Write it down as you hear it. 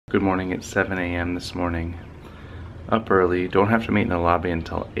Good morning, it's 7 a.m. this morning. Up early, don't have to meet in the lobby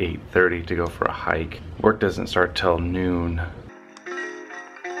until 8:30 to go for a hike. Work doesn't start till noon.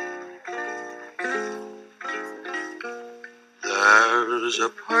 There's a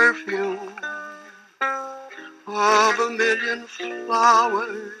perfume of a million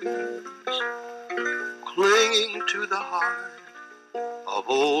flowers clinging to the heart of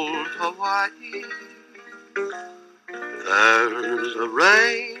old Hawaii. There's a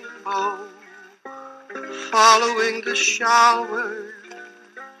rainbow following the showers,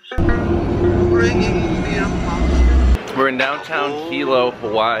 bringing me a part. We're in downtown Hilo,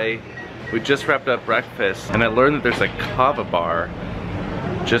 Hawaii. We just wrapped up breakfast and I learned that there's a kava bar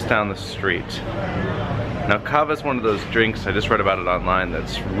just down the street. Now kava is one of those drinks, I just read about it online,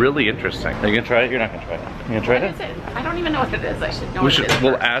 that's really interesting. Are you gonna try it? You're not gonna try it. You gonna try it? What is it? I don't even know what it is. I should know what it is.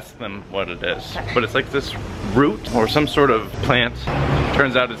 We'll ask them what it is. Okay. But it's like this root or some sort of plant.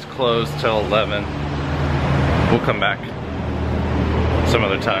 Turns out it's closed till 11. We'll come back some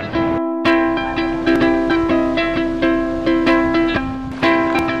other time.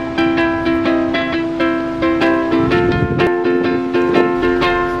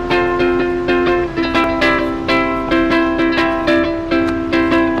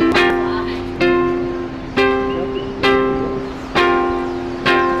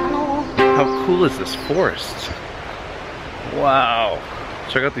 How cool is this forest? Wow.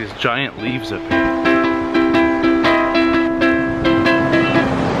 Check out these giant leaves up here.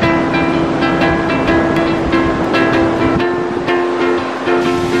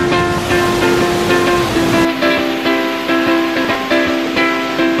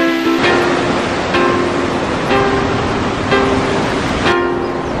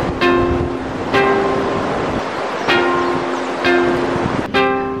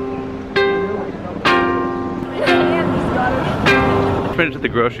 To the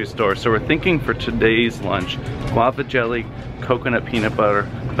grocery store, so we're thinking for today's lunch, guava jelly, coconut peanut butter,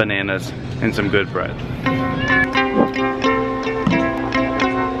 bananas, and some good bread.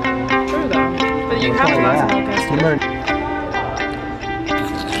 True though, but you have lots of milk.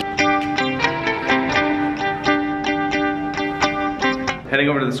 Heading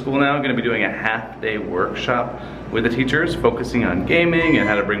over to the school now, I'm going to be doing a half-day workshop with the teachers, focusing on gaming and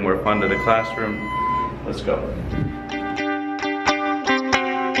how to bring more fun to the classroom. Let's go.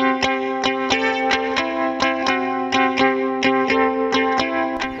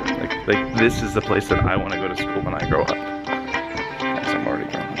 Like, this is the place that I want to go to school when I grow up. Yes, I'm already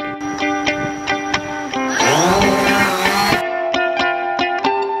grown up.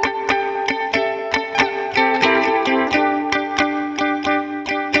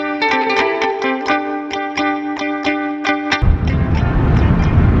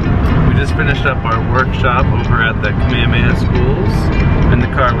 We just finished up our workshop over at the Kamehameha schools. In the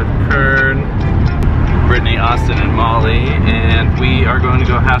car with Kern, Brittany, Austin, and Molly, and we are going to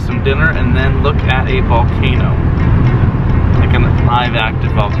go have some dinner and then look at a volcano, like a live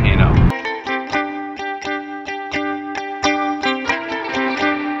active volcano.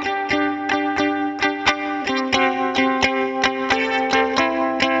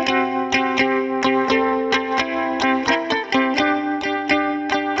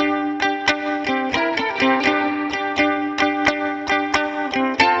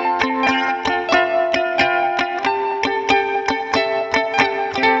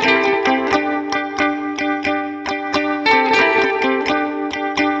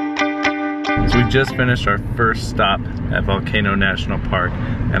 We just finished our first stop at Volcano National Park,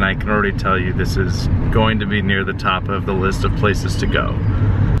 and I can already tell you this is going to be near the top of the list of places to go.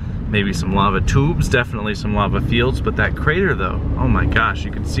 Maybe some lava tubes, definitely some lava fields, but that crater though, oh my gosh,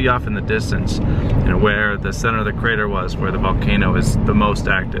 you can see off in the distance, you know, where the center of the crater was, where the volcano is the most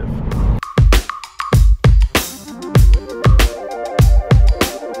active.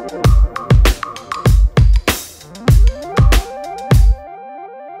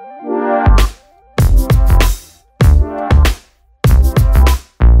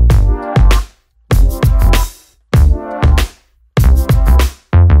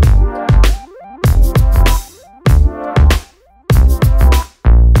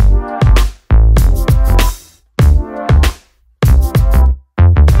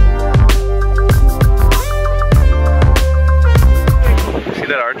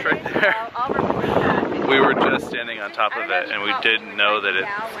 We were just standing on top of it, and we didn't know that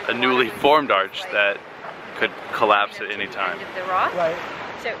it's a newly formed arch that could collapse at any time.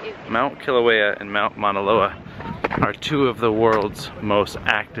 Mount Kilauea and Mount Mauna Loa are two of the world's most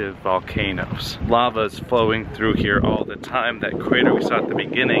active volcanoes. Lava is flowing through here all the time. That crater we saw at the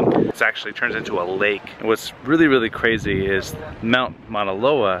beginning, it actually turns into a lake. And what's really, really crazy is Mount Mauna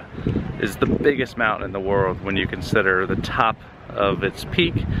Loa is the biggest mountain in the world when you consider the top of its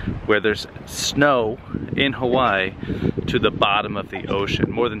peak, where there's snow in Hawaii, to the bottom of the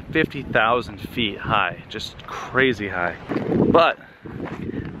ocean, more than 50,000 feet high, just crazy high. But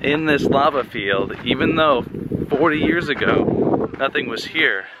in this lava field, even though 40 years ago nothing was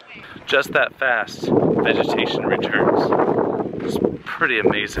here, just that fast vegetation returns. It's pretty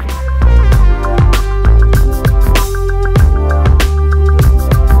amazing.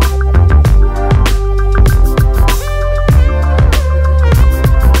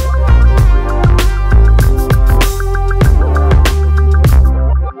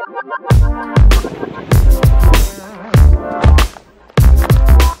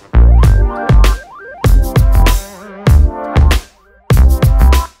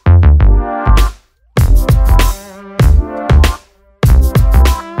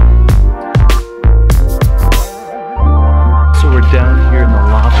 Down here in the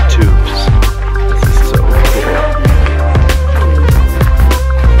lava tubes. This is so cool.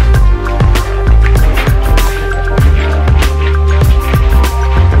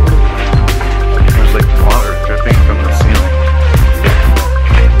 There's like water dripping from the ceiling.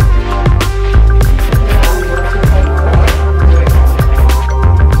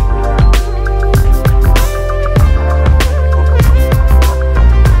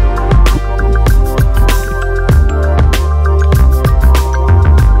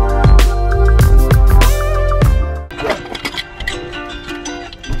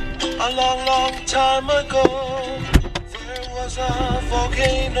 A long, long time ago, there was a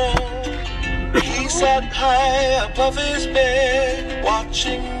volcano. He sat high above his bed,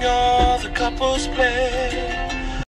 watching all the couples play.